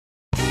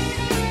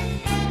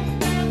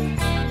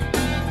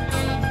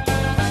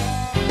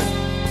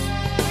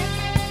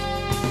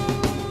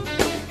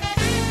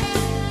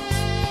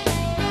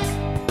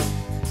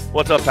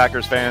What's up,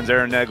 Packers fans?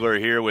 Aaron Negler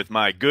here with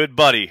my good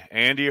buddy,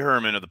 Andy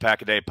Herman of the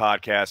Pack-A-Day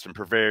podcast and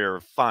purveyor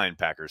of fine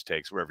Packers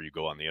takes wherever you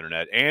go on the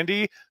internet.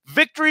 Andy,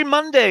 Victory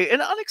Monday,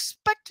 an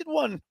unexpected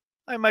one,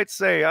 I might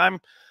say. I'm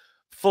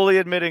fully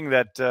admitting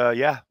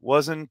that,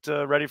 wasn't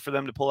ready for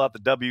them to pull out the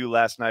W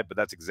last night, but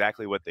that's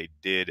exactly what they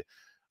did.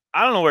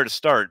 I don't know where to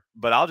start,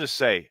 but I'll just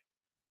say,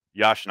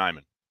 Yosh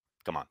Nijman,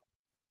 come on.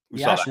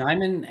 Yosh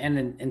Nijman and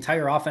an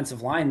entire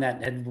offensive line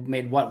that had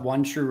made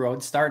one true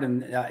road start,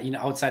 and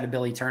outside of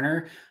Billy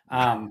Turner.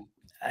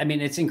 I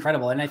mean, it's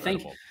incredible. And I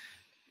think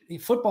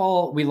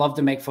football, we love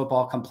to make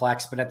football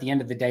complex, but at the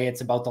end of the day,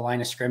 it's about the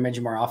line of scrimmage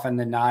more often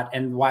than not.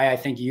 And why I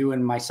think you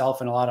and myself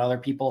and a lot of other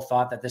people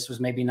thought that this was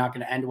maybe not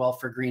going to end well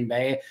for Green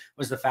Bay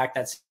was the fact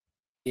that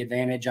the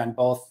advantage on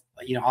both,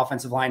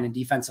 offensive line and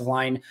defensive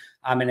line.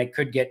 And it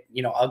could get,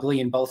 ugly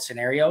in both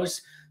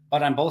scenarios.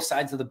 But on both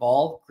sides of the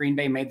ball, Green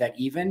Bay made that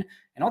even.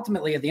 And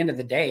ultimately, at the end of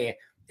the day,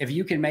 if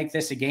you can make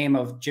this a game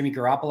of Jimmy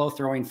Garoppolo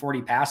throwing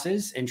 40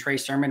 passes and Trey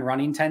Sermon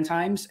running 10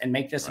 times and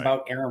make this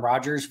about Aaron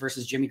Rodgers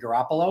versus Jimmy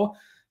Garoppolo,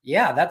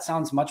 yeah, that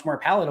sounds much more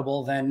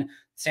palatable than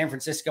San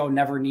Francisco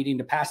never needing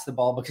to pass the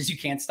ball because you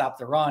can't stop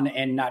the run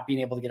and not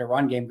being able to get a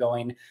run game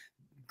going.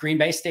 Green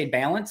Bay stayed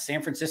balanced.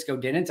 San Francisco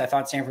didn't. I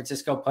thought San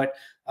Francisco put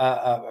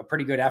a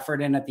pretty good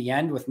effort in at the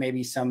end with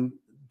maybe some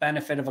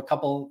benefit of a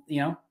couple,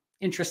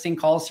 interesting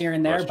calls here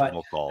and there, but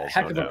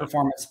heck of a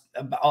performance,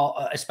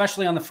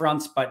 especially on the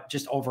fronts, but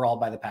just overall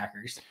by the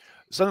Packers.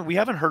 So we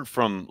haven't heard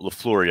from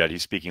LaFleur yet.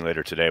 He's speaking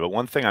later today, but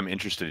one thing I'm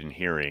interested in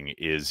hearing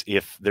is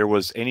if there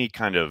was any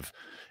kind of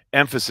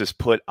emphasis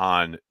put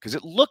on, because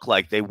it looked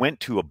like they went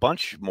to a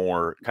bunch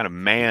more kind of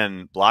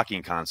man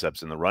blocking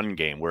concepts in the run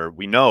game, where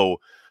we know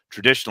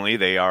traditionally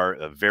they are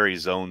a very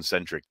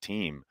zone-centric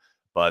team,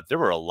 but there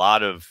were a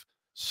lot of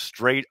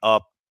straight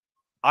up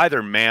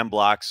either man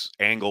blocks,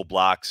 angle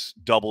blocks,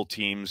 double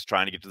teams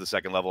trying to get to the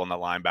second level on the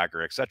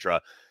linebacker, etc.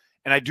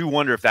 And I do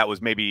wonder if that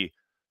was maybe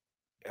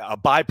a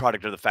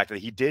byproduct of the fact that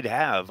he did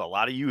have a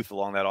lot of youth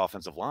along that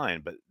offensive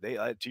line. But they,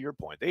 to your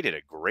point, they did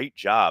a great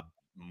job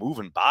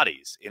moving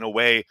bodies in a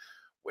way.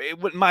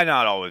 It might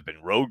not always have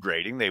been road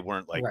grading. They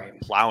weren't like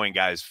plowing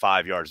guys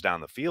 5 yards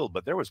down the field,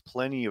 but there was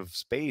plenty of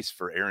space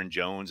for Aaron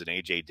Jones and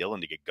A.J.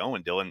 Dillon to get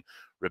going. Dillon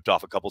ripped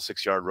off a couple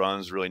 6-yard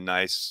runs, really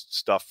nice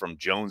stuff from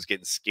Jones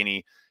getting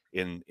skinny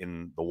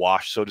in the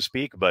wash, so to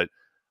speak. But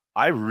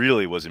I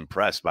really was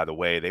impressed by the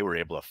way they were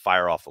able to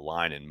fire off the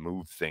line and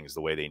move things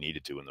the way they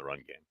needed to in the run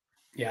game.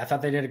 Yeah, I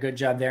thought they did a good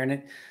job there.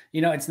 And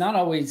it's not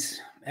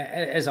always,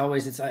 as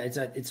always,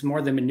 it's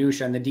more the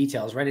minutia and the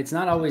details, right? It's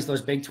not always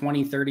those big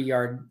 20,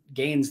 30-yard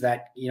gains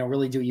that,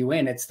 really do you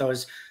in. It's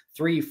those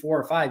 3,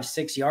 4, 5,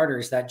 6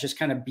 yarders that just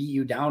kind of beat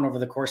you down over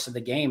the course of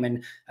the game.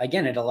 And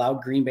again, it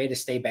allowed Green Bay to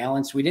stay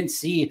balanced. We didn't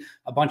see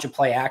a bunch of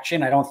play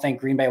action. I don't think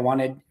Green Bay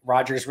wanted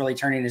Rodgers really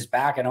turning his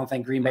back. I don't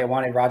think Green Bay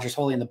wanted Rodgers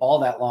holding the ball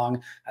that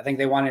long. I think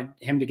they wanted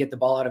him to get the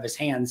ball out of his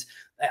hands.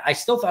 I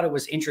still thought it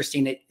was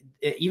interesting that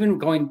even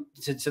going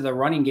to the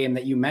running game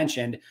that you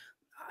mentioned,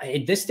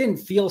 this didn't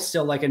feel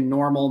still like a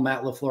normal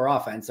Matt LaFleur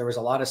offense. There was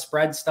a lot of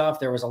spread stuff.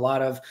 There was a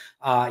lot of,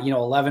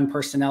 11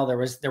 personnel.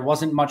 There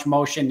wasn't much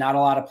motion, not a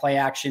lot of play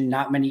action,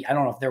 not many. I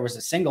don't know if there was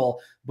a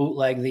single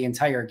bootleg the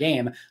entire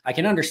game. I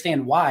can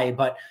understand why,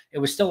 but it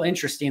was still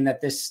interesting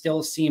that this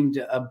still seemed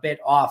a bit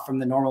off from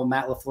the normal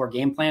Matt LaFleur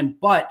game plan.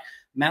 But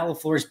Matt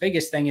LaFleur's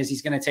biggest thing is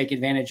he's going to take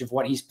advantage of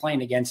what he's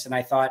playing against. And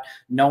I thought,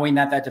 knowing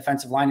that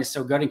defensive line is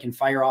so good and can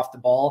fire off the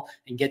ball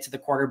and get to the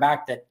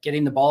quarterback, that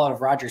getting the ball out of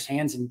Rodgers'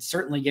 hands and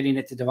certainly getting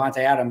it to Davante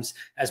Adams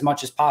as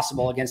much as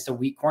possible against a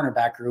weak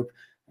cornerback group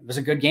was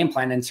a good game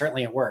plan, and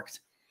certainly it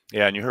worked.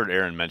 Yeah, and you heard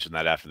Aaron mention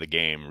that after the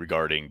game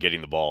regarding getting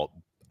the ball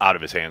out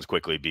of his hands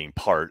quickly being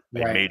a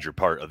major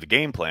part of the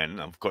game plan.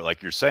 Of course,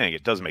 like you're saying,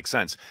 it does make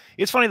sense.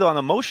 It's funny, though, on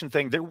the motion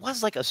thing, there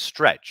was like a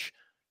stretch.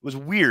 It was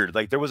weird.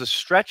 Like there was a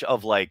stretch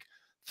of like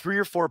 3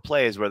 or 4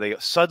 plays where they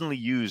suddenly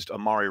used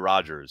Amari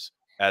Rodgers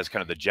as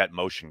kind of the jet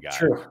motion guy.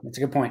 True. That's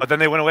a good point. But then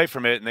they went away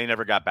from it and they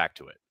never got back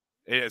to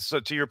it.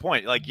 So to your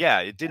point, like, yeah,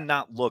 it did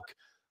not look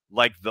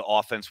like the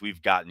offense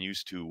we've gotten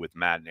used to with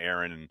Matt and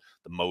Aaron and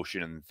the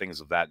motion and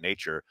things of that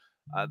nature.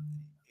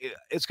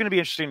 It's going to be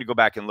interesting to go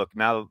back and look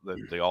now that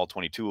the all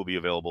 22 will be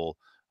available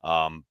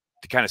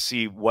to kind of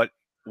see what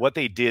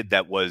they did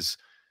that was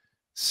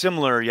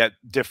similar yet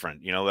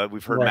different.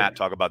 We've heard Matt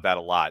talk about that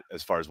a lot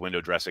as far as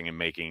window dressing and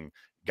making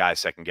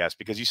guys second guess,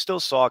 because you still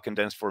saw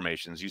condensed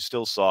formations. You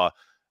still saw,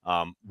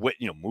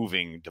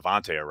 moving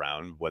Davante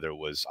around, whether it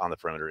was on the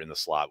perimeter, in the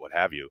slot, what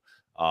have you.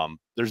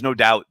 There's no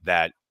doubt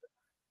that,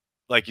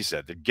 like you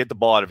said, to get the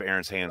ball out of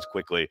Aaron's hands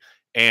quickly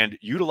and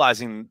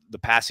utilizing the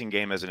passing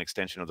game as an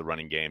extension of the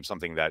running game,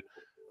 something that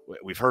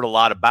we've heard a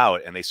lot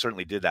about, and they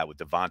certainly did that with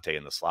Davante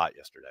in the slot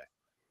yesterday.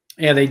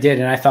 Yeah, they did.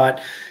 And I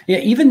thought,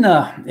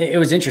 it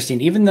was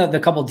interesting. Even the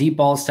couple deep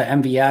balls to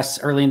MVS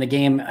early in the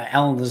game,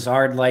 Allen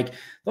Lazard, like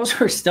those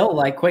were still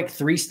like quick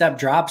 3-step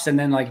drops and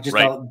then like just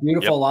Right. a Yep.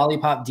 beautiful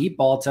lollipop deep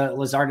ball to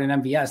Lazard and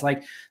MVS.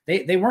 Like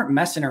they weren't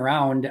messing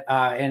around.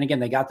 And again,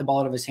 they got the ball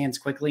out of his hands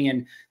quickly.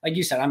 And like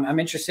you said, I'm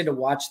interested to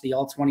watch the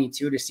all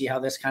 22 to see how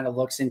this kind of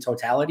looks in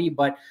totality.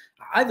 But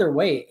either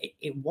way,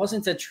 it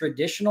wasn't a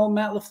traditional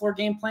Matt LaFleur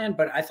game plan,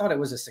 but I thought it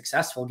was a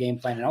successful game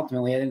plan. And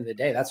ultimately, at the end of the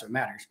day, that's what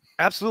matters.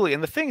 Absolutely.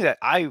 And the thing that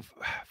I've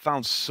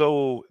found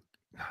so,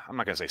 I'm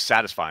not going to say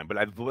satisfying, but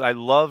I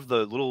love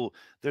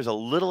there's a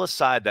little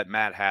aside that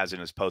Matt has in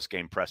his post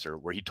game presser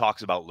where he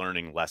talks about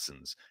learning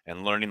lessons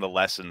and learning the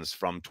lessons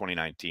from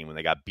 2019 when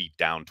they got beat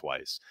down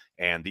twice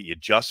and the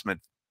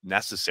adjustment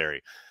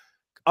necessary.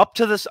 Up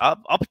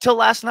till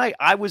last night,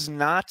 I was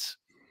not,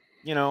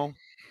 you know,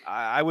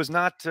 I was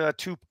not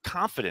too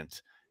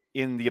confident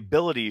in the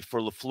ability for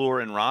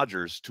LaFleur and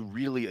Rodgers to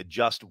really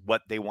adjust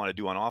what they want to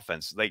do on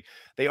offense.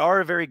 They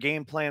are a very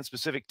game plan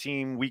specific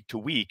team week to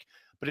week,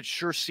 but it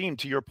sure seemed,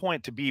 to your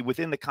point, to be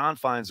within the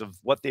confines of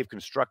what they've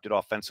constructed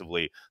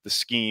offensively, the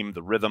scheme,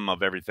 the rhythm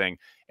of everything.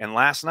 And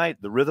last night,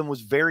 the rhythm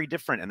was very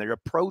different and their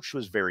approach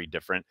was very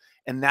different.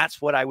 And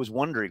that's what I was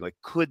wondering, like,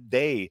 could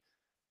they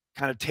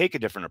kind of take a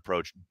different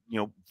approach?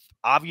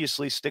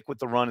 Obviously stick with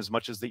the run as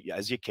much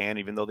as you can,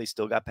 even though they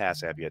still got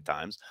pass happy at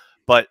times.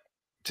 But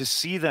to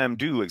see them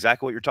do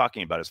exactly what you're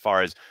talking about, as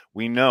far as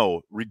we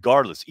know,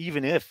 regardless,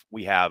 even if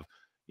we have,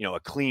 a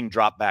clean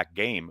drop back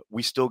game,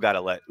 we still got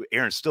to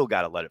Aaron still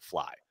got to let it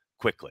fly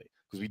quickly,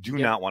 because we do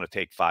not want to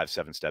take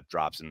 5-7 step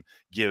drops and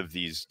give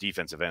these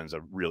defensive ends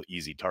a real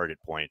easy target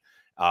point.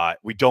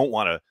 We don't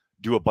want to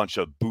do a bunch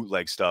of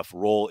bootleg stuff,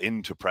 roll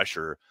into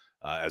pressure,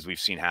 as we've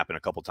seen happen a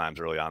couple times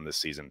early on this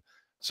season.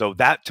 So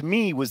that, to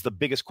me, was the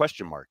biggest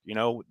question mark.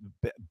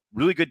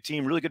 Really good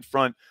team, really good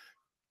front.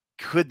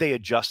 Could they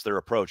adjust their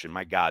approach? And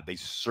my God, they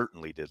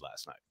certainly did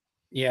last night.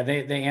 Yeah,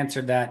 they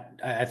answered that,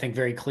 I think,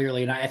 very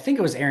clearly. And I think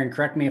it was Aaron,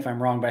 correct me if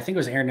I'm wrong, but I think it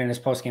was Aaron in his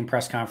post-game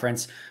press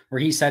conference where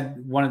he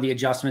said one of the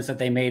adjustments that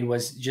they made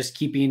was just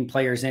keeping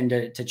players in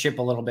to chip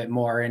a little bit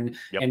more, and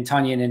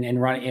Tunyon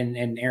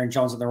and Aaron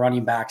Jones and the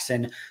running backs.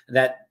 And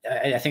that,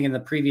 I think in the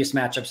previous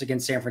matchups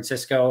against San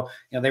Francisco,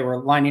 they were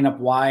lining up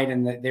wide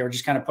and they were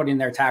just kind of putting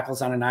their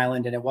tackles on an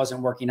island and it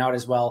wasn't working out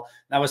as well.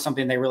 That was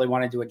something they really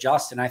wanted to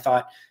adjust. And I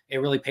thought it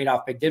really paid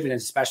off big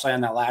dividends, especially on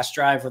that last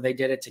drive where they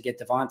did it to get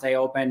Devontae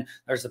open.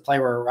 There's the play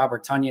where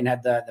Robert Tunyon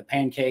had the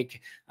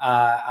pancake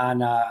on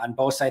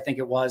Bosa, I think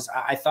it was.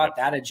 I thought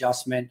that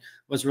adjustment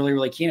was really,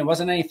 really key. And it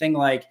wasn't anything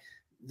like,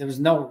 there was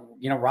no,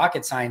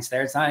 rocket science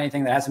there. It's not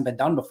anything that hasn't been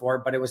done before,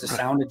 but it was a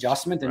sound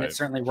adjustment, and it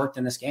certainly worked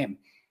in this game.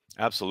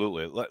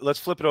 Absolutely. Let's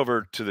flip it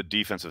over to the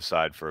defensive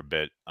side for a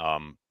bit.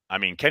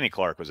 Kenny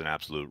Clark was an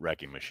absolute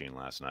wrecking machine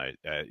last night,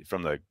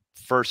 from the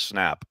first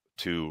snap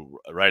to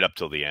right up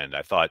till the end.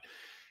 I thought,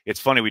 it's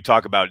funny, we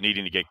talk about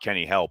needing to get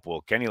Kenny help.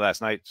 Well, Kenny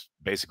last night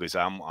basically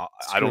said,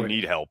 I don't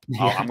need help.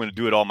 I'm going to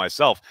do it all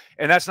myself.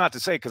 And that's not to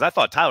say, because I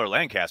thought Tyler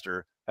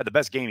Lancaster had the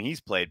best game he's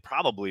played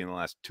probably in the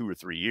last 2 or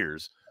 3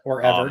 years.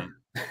 Or ever.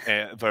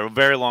 For a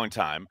very long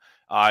time.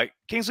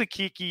 Kingsley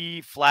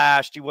Keke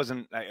flashed. He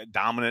wasn't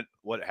dominant,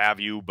 what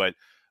have you, but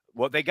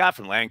what they got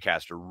from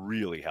Lancaster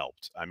really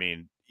helped.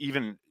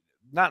 Even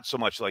not so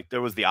much like there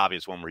was the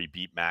obvious one where he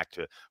beat Mack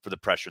for the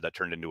pressure that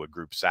turned into a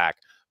group sack,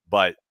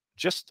 but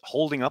just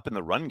holding up in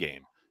the run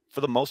game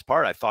for the most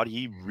part. I thought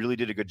he really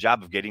did a good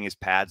job of getting his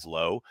pads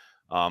low.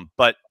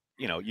 But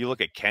you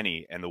look at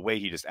Kenny and the way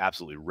he just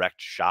absolutely wrecked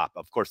shop.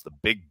 Of course, the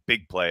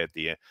big play at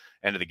the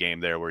end of the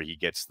game there where he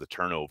gets the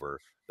turnover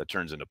that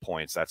turns into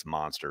points. That's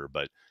monster.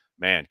 But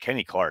man,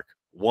 Kenny Clark,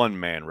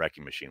 one-man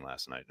wrecking machine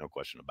last night. No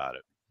question about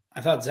it. I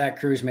thought Zach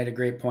Cruz made a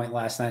great point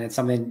last night. It's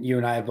something you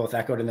and I have both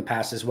echoed in the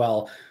past as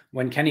well.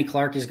 When Kenny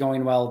Clark is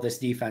going well, this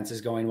defense is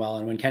going well.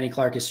 And when Kenny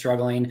Clark is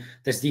struggling,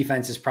 this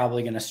defense is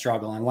probably going to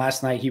struggle. And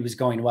last night he was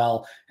going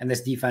well, and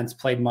this defense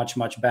played much,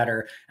 much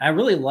better. And I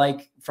really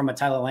like, from a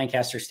Tyler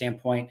Lancaster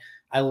standpoint,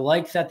 I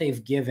like that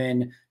they've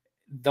given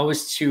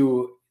those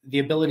two the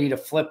ability to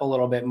flip a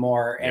little bit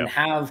more and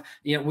have,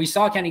 we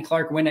saw Kenny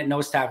Clark win at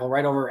nose tackle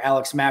right over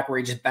Alex Mack, where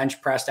he just bench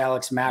pressed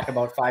Alex Mack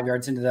about 5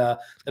 yards into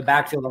the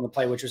backfield on the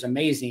play, which was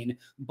amazing.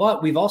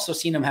 But we've also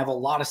seen him have a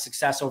lot of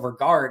success over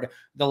guard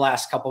the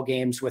last couple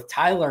games with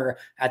Tyler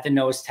at the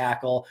nose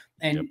tackle.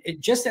 And it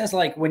just as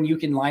like when you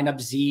can line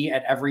up Z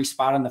at every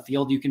spot on the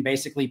field, you can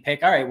basically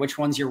pick, all right, which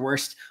one's your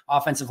worst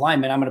offensive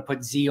lineman? I'm going to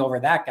put Z over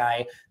that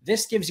guy.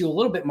 This gives you a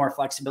little bit more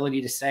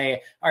flexibility to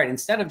say, all right,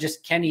 instead of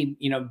just Kenny,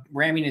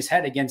 ramming his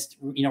head against,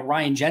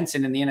 Ryan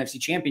Jensen in the NFC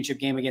Championship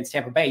game against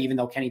Tampa Bay, even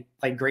though Kenny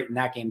played great in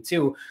that game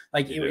too.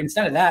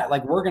 Instead of that,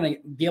 we're going to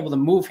be able to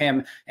move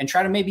him and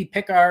try to maybe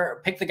pick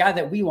the guy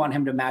that we want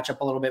him to match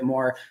up a little bit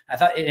more. I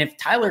thought if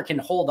Tyler can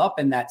hold up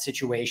in that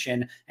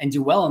situation and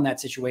do well in that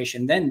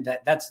situation, then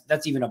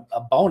that's even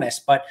a bonus.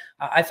 But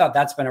I thought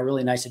that's been a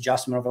really nice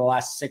adjustment over the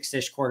last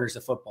 6-ish quarters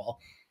of football.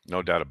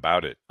 No doubt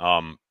about it.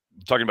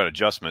 Talking about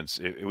adjustments,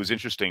 it was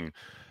interesting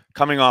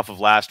coming off of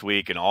last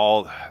week and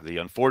all the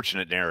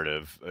unfortunate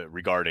narrative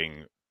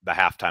regarding the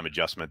halftime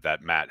adjustment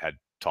that Matt had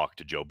talked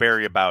to Joe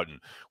Barry about, and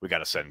we got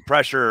to send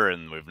pressure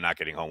and we're not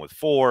getting home with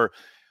 4.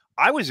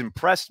 I was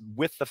impressed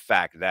with the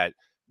fact that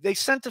they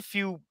sent a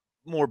few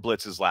more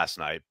blitzes last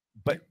night,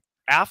 but Yep.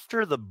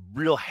 after the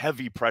real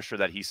heavy pressure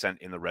that he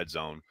sent in the red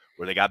zone,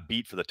 where they got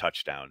beat for the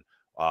touchdown,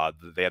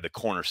 they had the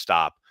corner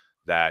stop.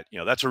 That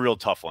that's a real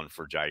tough one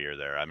for Jair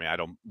there. I mean, I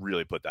don't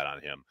really put that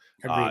on him.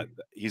 Agreed.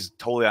 He's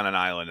totally on an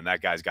island, and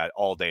that guy's got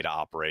all day to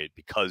operate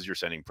because you're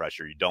sending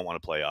pressure. You don't want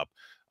to play up.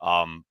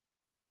 Um,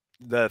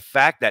 the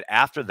fact that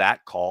after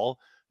that call,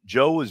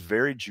 Joe was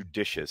very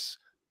judicious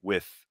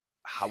with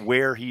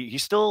where he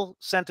still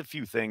sent a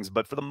few things,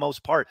 but for the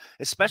most part,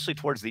 especially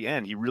towards the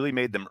end, he really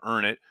made them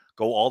earn it,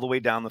 go all the way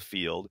down the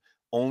field,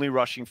 only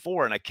rushing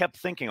 4. And I kept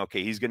thinking,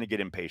 okay, he's going to get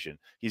impatient.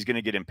 He's going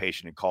to get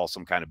impatient and call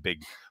some kind of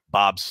big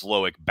Bob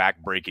Slowick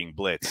back-breaking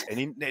blitz,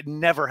 and it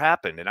never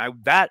happened. And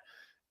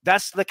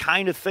that's the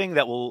kind of thing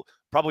that will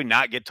probably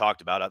not get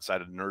talked about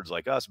outside of nerds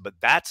like us, but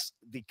that's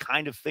the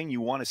kind of thing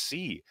you want to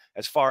see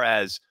as far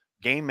as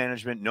game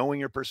management, knowing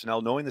your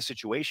personnel, knowing the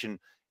situation,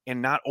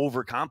 and not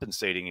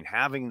overcompensating and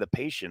having the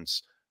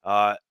patience.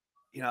 That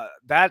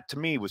to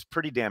me was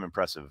pretty damn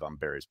impressive on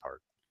Barry's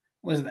part.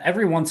 Was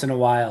every once in a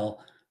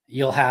while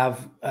you'll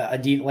have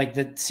like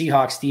the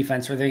Seahawks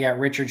defense where they got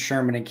Richard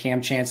Sherman and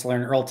Cam Chancellor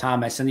and Earl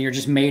Thomas, and you're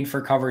just made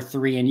for cover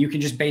 3, and you can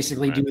just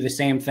basically do the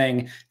same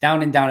thing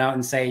down and down out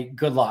and say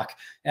good luck.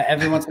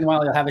 Every once in a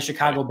while you'll have a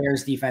Chicago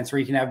Bears defense where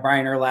you can have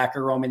Brian Urlacher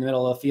roam in the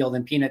middle of the field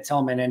and Peanut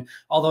Tillman and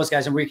all those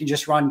guys, and where you can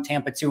just run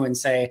Tampa 2 and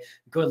say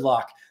good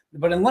luck.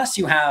 But unless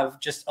you have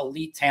just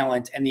elite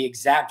talent and the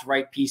exact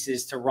right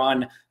pieces to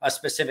run a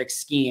specific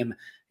scheme,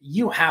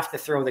 you have to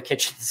throw the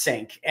kitchen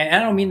sink. And I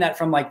don't mean that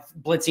from like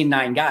blitzing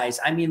 9 guys.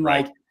 I mean,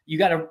 like, you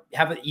got to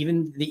have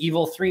even the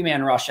evil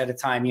 3-man rush at a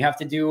time. You have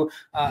to do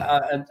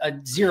a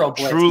zero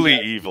blitz. Truly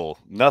evil.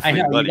 Nothing.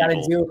 I know, but you got to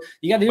evil.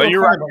 do. But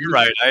you're right. You're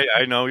right.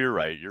 I know you're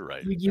right. You're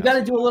right. You got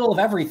to do a little of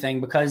everything,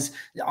 because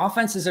the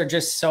offenses are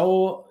just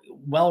so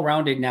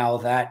well-rounded now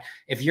that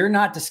if you're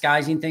not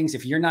disguising things,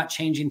 if you're not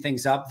changing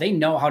things up, they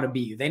know how to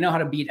beat you. They know how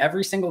to beat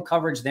every single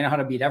coverage. They know how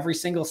to beat every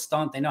single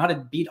stunt. They know how to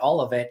beat all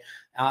of it.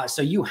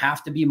 So you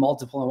have to be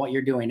multiple in what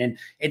you're doing. And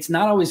it's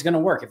not always going to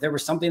work. If there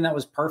was something that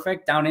was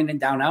perfect, down in and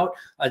down out,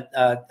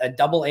 a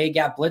double A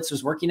gap blitz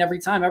was working every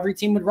time. Every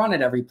team would run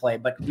it every play,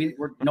 but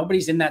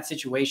nobody's in that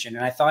situation.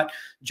 And I thought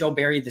Joe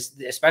Barry,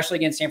 especially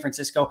against San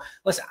Francisco,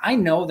 listen, I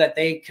know that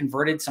they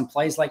converted some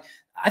plays. Like,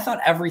 I thought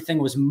everything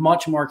was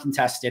much more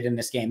contested in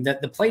this game.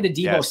 The play to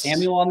Deebo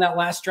Samuel on that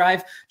last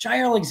drive,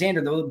 Jair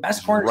Alexander, the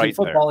best corner in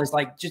football, is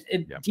like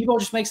Deebo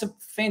just makes a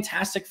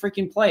fantastic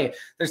freaking play.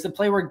 There's the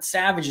play where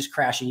Savage is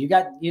crashing. You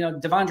got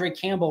Devondre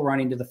Campbell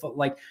running to the foot.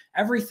 Like,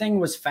 everything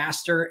was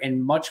faster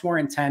and much more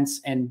intense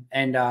and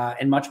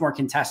much more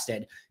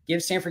contested.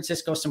 Give San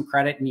Francisco some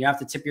credit, and you have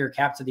to tip your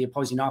cap to the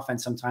opposing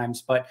offense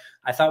sometimes. But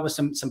I thought with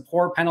some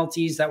poor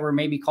penalties that were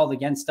maybe called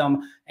against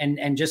them,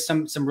 and just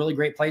some really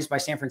great plays by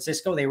San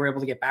Francisco, they were able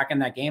to get back in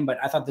that game. But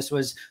I thought this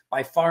was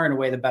by far and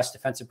away the best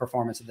defensive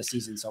performance of the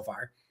season so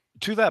far.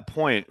 To that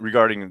point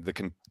regarding the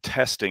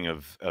contesting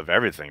of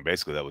everything,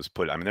 basically, that was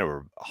put, I mean, there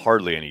were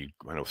hardly any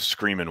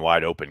screaming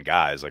wide open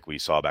guys like we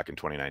saw back in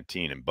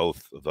 2019 in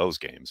both of those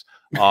games.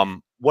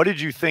 What did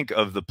you think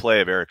of the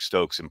play of Eric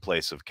Stokes in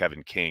place of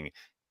Kevin King,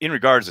 in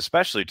regards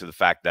especially to the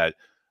fact that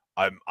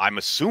I'm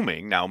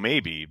assuming, now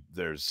maybe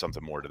there's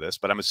something more to this,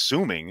 but I'm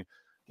assuming,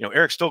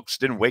 Eric Stokes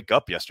didn't wake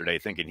up yesterday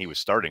thinking he was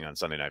starting on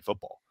Sunday Night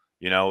Football,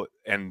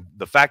 and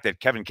the fact that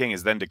Kevin King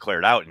is then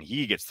declared out and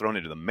he gets thrown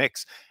into the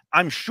mix,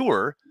 I'm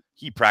sure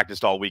he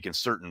practiced all week in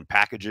certain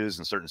packages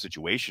and certain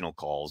situational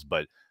calls,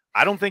 but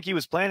I don't think he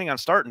was planning on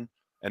starting.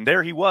 And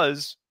there he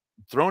was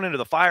thrown into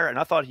the fire. And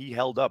I thought he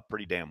held up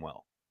pretty damn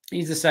well.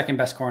 He's the second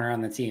best corner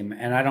on the team,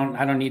 and I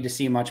don't need to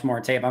see much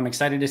more tape. I'm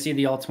excited to see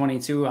the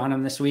all-22 on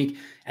him this week,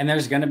 and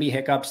there's going to be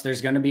hiccups.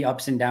 There's going to be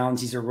ups and downs.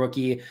 He's a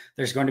rookie.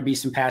 There's going to be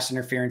some pass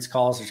interference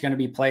calls. There's going to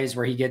be plays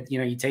where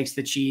he takes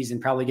the cheese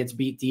and probably gets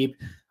beat deep.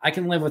 I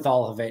can live with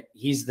all of it.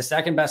 He's the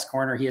second best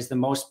corner. He has the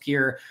most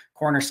pure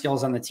corner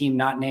skills on the team,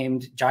 not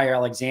named Jair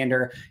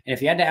Alexander. And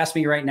if you had to ask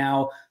me right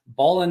now,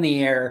 ball in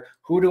the air,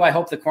 who do I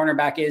hope the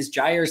cornerback is?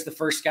 Jair's the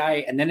first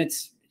guy, and then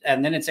it's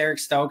Eric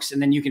Stokes,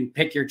 and then you can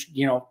pick your,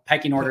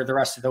 pecking order the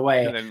rest of the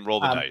way. And then roll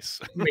the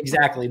dice.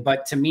 Exactly.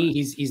 But to me,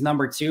 he's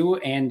number 2,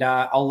 and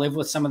I'll live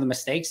with some of the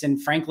mistakes.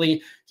 And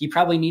frankly, he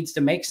probably needs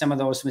to make some of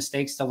those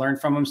mistakes to learn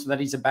from them so that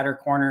he's a better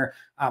corner,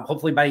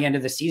 hopefully by the end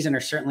of the season, or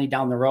certainly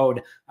down the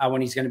road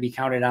when he's going to be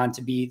counted on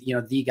to be,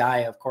 the guy,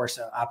 of course,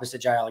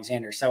 opposite Jair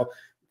Alexander. So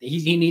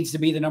he needs to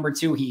be the number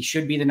 2. He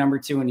should be the number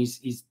 2, and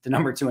he's the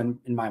number 2 in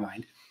my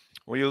mind.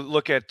 Well, you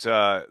look at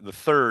the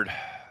third.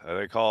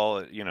 They call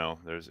it,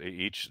 there's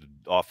each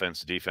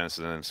offense, defense,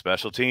 and then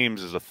special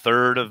teams is a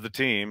third of the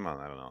team. I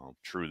don't know how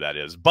true that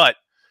is, but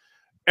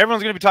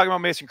everyone's going to be talking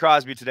about Mason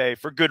Crosby today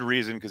for good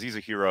reason, because he's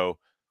a hero.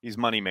 He's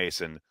Money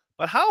Mason.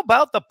 But how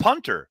about the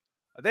punter?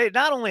 They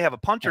not only have a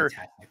punter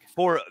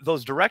for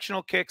those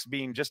directional kicks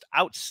being just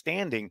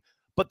outstanding,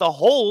 but the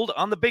hold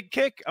on the big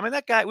kick. I mean,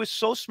 that guy was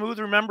so smooth.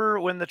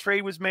 Remember when the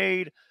trade was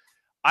made?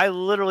 I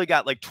literally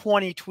got like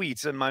 20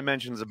 tweets in my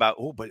mentions about,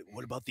 but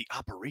what about the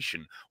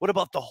operation? What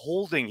about the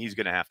holding he's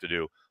going to have to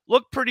do?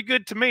 Looked pretty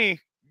good to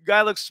me.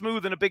 Guy looks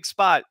smooth in a big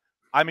spot.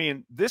 I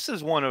mean, this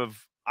is one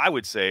of, I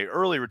would say,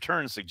 early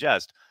returns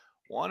suggest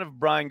one of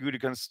Brian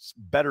Gutekunst's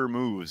better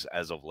moves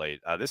as of late.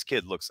 This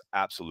kid looks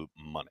absolute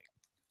money.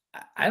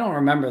 I don't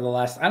remember the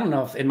last. I don't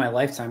know if in my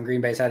lifetime Green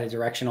Bay's had a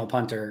directional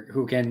punter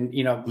who can,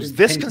 Who's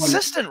this pinpoint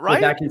consistent, with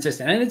that right?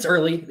 consistent. And it's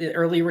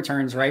early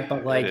returns, right?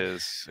 But like, It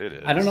is.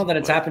 I don't know that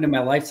it's happened in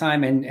my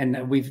lifetime,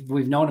 and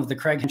we've known of the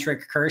Craig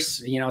Hentrick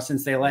curse,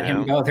 since they let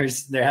him go.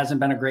 There hasn't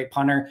been a great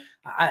punter.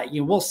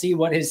 We'll see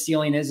what his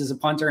ceiling is as a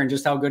punter and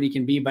just how good he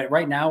can be. But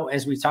right now,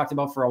 as we've talked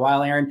about for a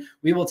while, Aaron,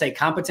 we will take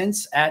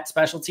competence at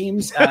special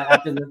teams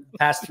after the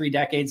past 3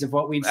 decades of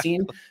what we've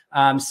seen.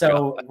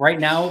 So right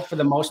now, for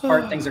the most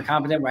part, things are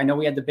competent. I know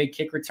we had the big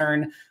kick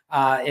return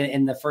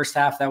in the first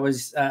half that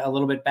was a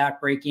little bit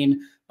backbreaking.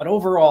 But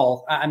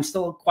overall, I'm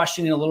still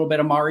questioning a little bit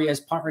Amari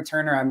as punt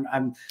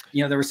returner.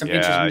 There were some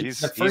inches.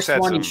 The first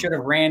one he should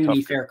have ran and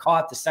he fair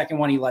caught. The second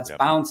one he lets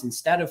bounce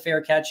instead of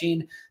fair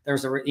catching.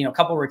 There's a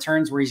couple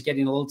returns where he's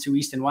getting a little too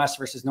east and west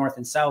versus north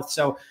and south.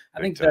 So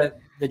I think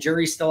the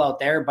jury's still out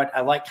there. But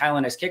I like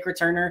Kylan as kick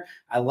returner.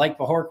 I like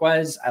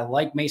Bajorquez. I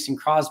like Mason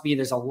Crosby.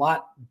 There's a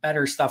lot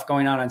better stuff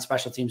going on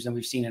special teams than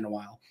we've seen in a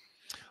while.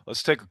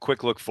 Let's take a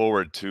quick look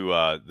forward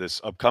to this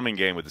upcoming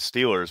game with the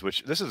Steelers,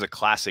 which this is a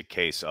classic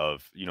case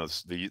of,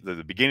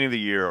 the beginning of the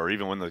year, or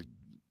even when the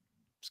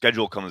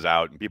schedule comes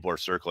out and people are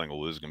circling,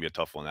 well, this is going to be a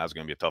tough one. That's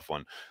going to be a tough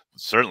one.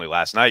 Certainly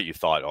last night you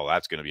thought, oh,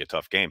 that's going to be a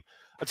tough game.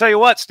 I'll tell you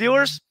what,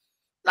 Steelers,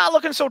 not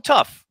looking so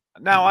tough.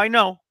 Now, I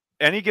know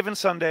any given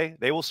Sunday,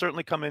 they will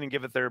certainly come in and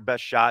give it their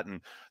best shot, and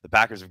the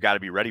Packers have got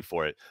to be ready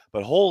for it.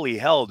 But holy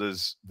hell,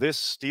 does this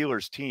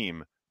Steelers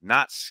team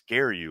not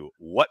scare you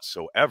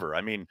whatsoever?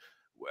 I mean,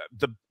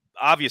 the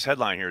obvious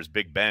headline here is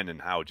Big Ben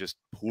and how just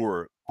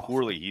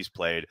poorly he's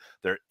played,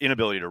 their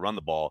inability to run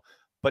the ball.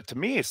 But to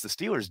me, it's the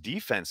Steelers'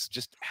 defense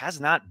just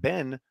has not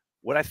been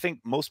what I think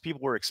most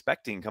people were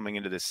expecting coming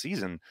into this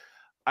season.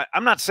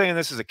 I'm not saying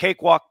this is a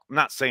cakewalk. I'm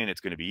not saying it's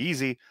going to be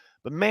easy.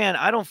 But, man,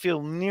 I don't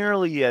feel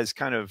nearly as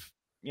kind of,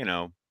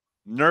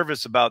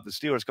 nervous about the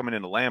Steelers coming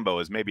into Lambeau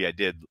as maybe I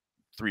did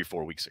 3 or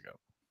 4 weeks ago.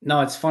 No,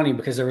 it's funny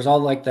because there was all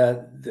like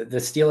the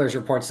Steelers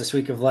reports this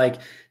week of like,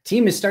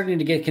 team is starting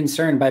to get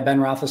concerned by Ben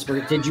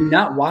Roethlisberger. Did you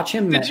not watch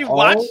him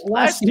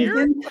last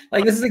season?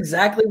 Like, this is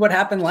exactly what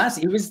happened last.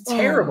 He was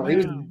terrible.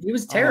 He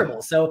was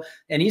terrible. So,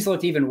 and he's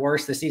looked even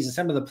worse this season.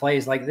 Some of the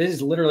plays, like this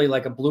is literally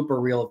like a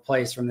blooper reel of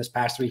plays from this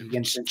past week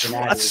against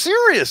Cincinnati. That's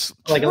serious.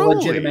 Like truly. A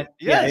legitimate,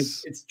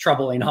 yes. It's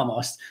troubling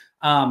almost.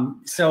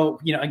 So,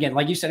 again,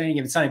 like you said, any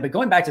given Sunday, but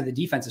going back to the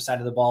defensive side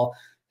of the ball,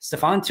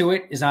 Stephon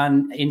Tuitt is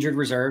on injured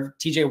reserve.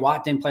 TJ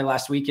Watt didn't play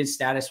last week. His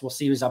status, we'll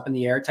see, was up in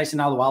the air. Tyson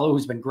Alualu,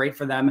 who's been great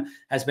for them,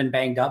 has been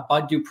banged up.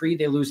 Bud Dupree,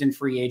 they lose in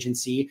free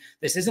agency.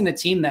 This isn't a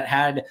team that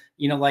had,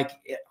 like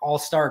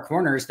all-star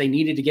corners. They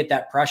needed to get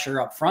that pressure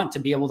up front to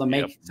be able to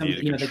make some,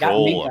 they got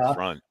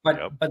Minka,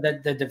 but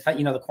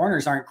the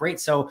corners aren't great.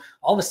 So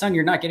all of a sudden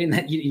you're not getting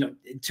that,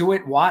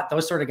 Tuitt, Watt,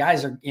 those sort of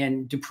guys are,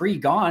 and Dupree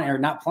gone or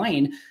not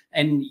playing,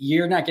 and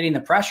you're not getting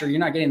the pressure.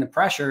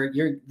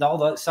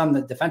 All of a sudden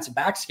the defensive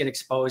backs get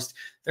exposed.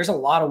 There's a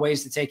lot of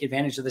ways to take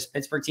advantage of this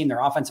Pittsburgh team.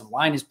 Their offensive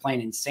line is playing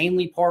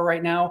insanely poor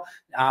right now.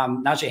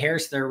 Najee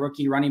Harris, their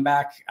rookie running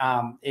back,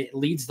 it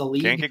leads the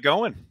league. Can't get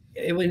going.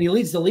 When he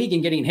leads the league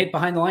and getting hit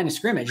behind the line of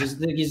scrimmage,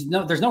 there's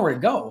nowhere to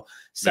go.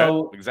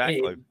 So yeah,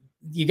 exactly.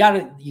 You got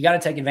to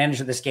take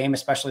advantage of this game,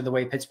 especially the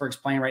way Pittsburgh's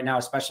playing right now,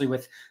 especially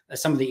with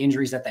some of the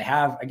injuries that they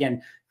have.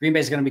 Again, Green Bay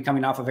is going to be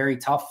coming off a very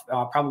tough,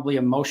 probably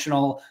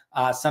emotional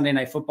Sunday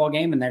night football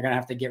game, and they're going to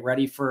have to get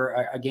ready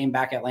for a game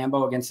back at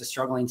Lambeau against a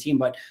struggling team.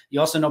 But you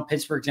also know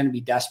Pittsburgh's going to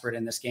be desperate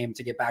in this game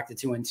to get back to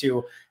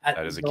 2-2.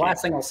 The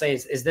last thing I'll say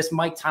is this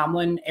Mike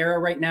Tomlin era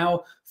right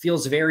now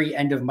feels very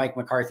end of Mike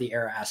McCarthy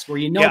era-esque,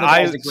 where the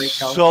guy's a great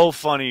coach. So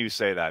funny you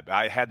say that.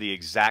 I had the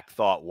exact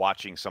thought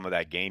watching some of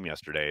that game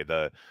yesterday.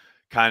 The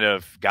kind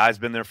of guy's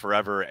been there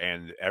forever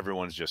and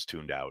everyone's just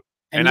tuned out.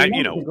 And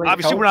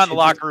obviously we're not in the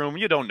locker room.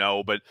 You don't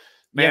know, but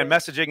man,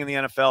 messaging in the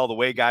NFL, the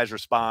way guys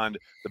respond,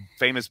 the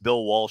famous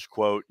Bill Walsh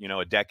quote,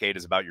 a decade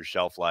is about your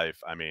shelf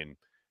life. I mean,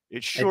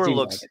 it sure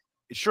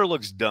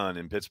looks done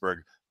in Pittsburgh.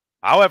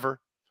 However,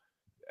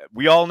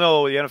 we all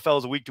know the NFL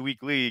is a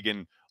week-to-week league,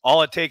 and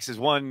all it takes is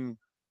one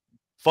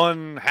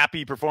fun,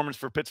 happy performance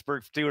for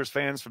Pittsburgh Steelers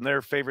fans from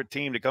their favorite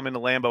team to come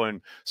into Lambeau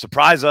and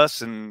surprise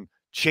us and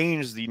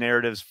change the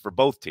narratives for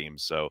both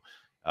teams. So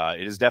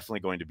it is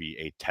definitely going to be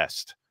a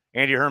test.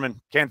 Andy Herman,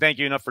 can't thank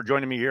you enough for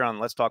joining me here on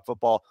Let's Talk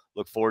Football.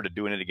 Look forward to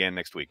doing it again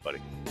next week, buddy.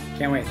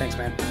 Can't wait. Thanks,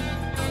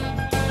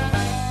 man.